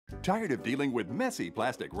Tired of dealing with messy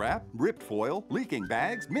plastic wrap, ripped foil, leaking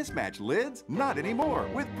bags, mismatched lids? Not anymore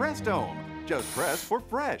with Prestome. Just press for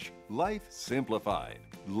fresh. Life simplified.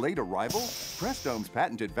 Late arrival? Prestome's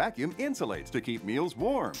patented vacuum insulates to keep meals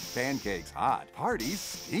warm, pancakes hot, parties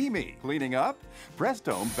steamy. Cleaning up?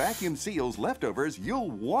 Prestome vacuum seals leftovers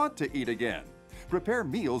you'll want to eat again. Prepare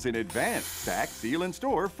meals in advance. Stack, seal, and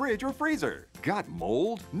store fridge or freezer. Got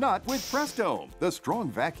mold? Not with Prestome. The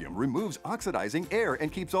strong vacuum removes oxidizing air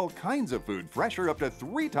and keeps all kinds of food fresher up to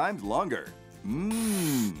 3 times longer.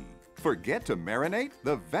 Forget to marinate?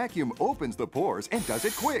 The vacuum opens the pores and does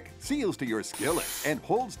it quick. Seals to your skillets and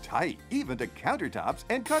holds tight, even to countertops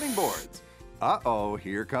and cutting boards. Uh-oh,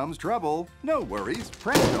 here comes trouble. No worries,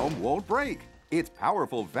 Prestome won't break. Its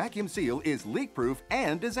powerful vacuum seal is leak-proof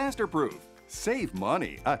and disaster-proof. Save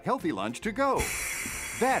money, a healthy lunch to go.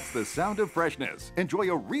 That's the sound of freshness. Enjoy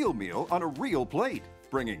a real meal on a real plate.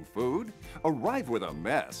 Bringing food? Arrive with a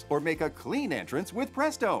mess or make a clean entrance with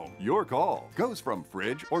Prestome. Your call goes from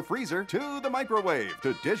fridge or freezer to the microwave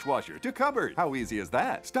to dishwasher to cupboard. How easy is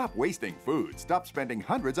that? Stop wasting food. Stop spending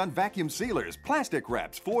hundreds on vacuum sealers, plastic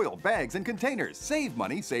wraps, foil, bags, and containers. Save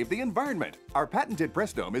money, save the environment. Our patented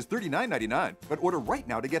Prestome is $39.99, but order right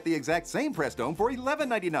now to get the exact same Prestome for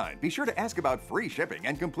 $11.99. Be sure to ask about free shipping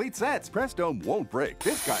and complete sets. Prestome won't break.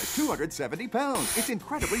 This guy's 270 pounds. It's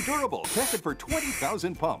incredibly durable. Tested for 20,000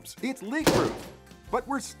 pumps. It's leak-proof. But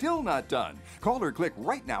we're still not done. Call or click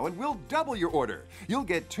right now and we'll double your order. You'll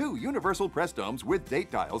get 2 universal Prestomes with date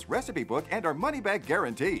dials, recipe book, and our money-back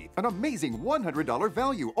guarantee. An amazing $100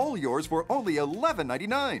 value, all yours for only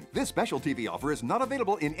 $11.99. This special TV offer is not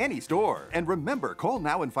available in any store. And remember, call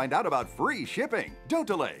now and find out about free shipping. Don't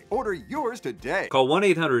delay. Order yours today. Call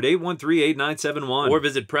 1-800-813-8971 or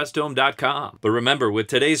visit Prestome.com. But remember, with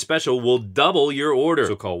today's special, we'll double your order.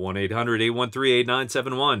 So call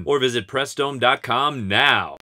 1-800-813-8971 or visit Prestome.com now.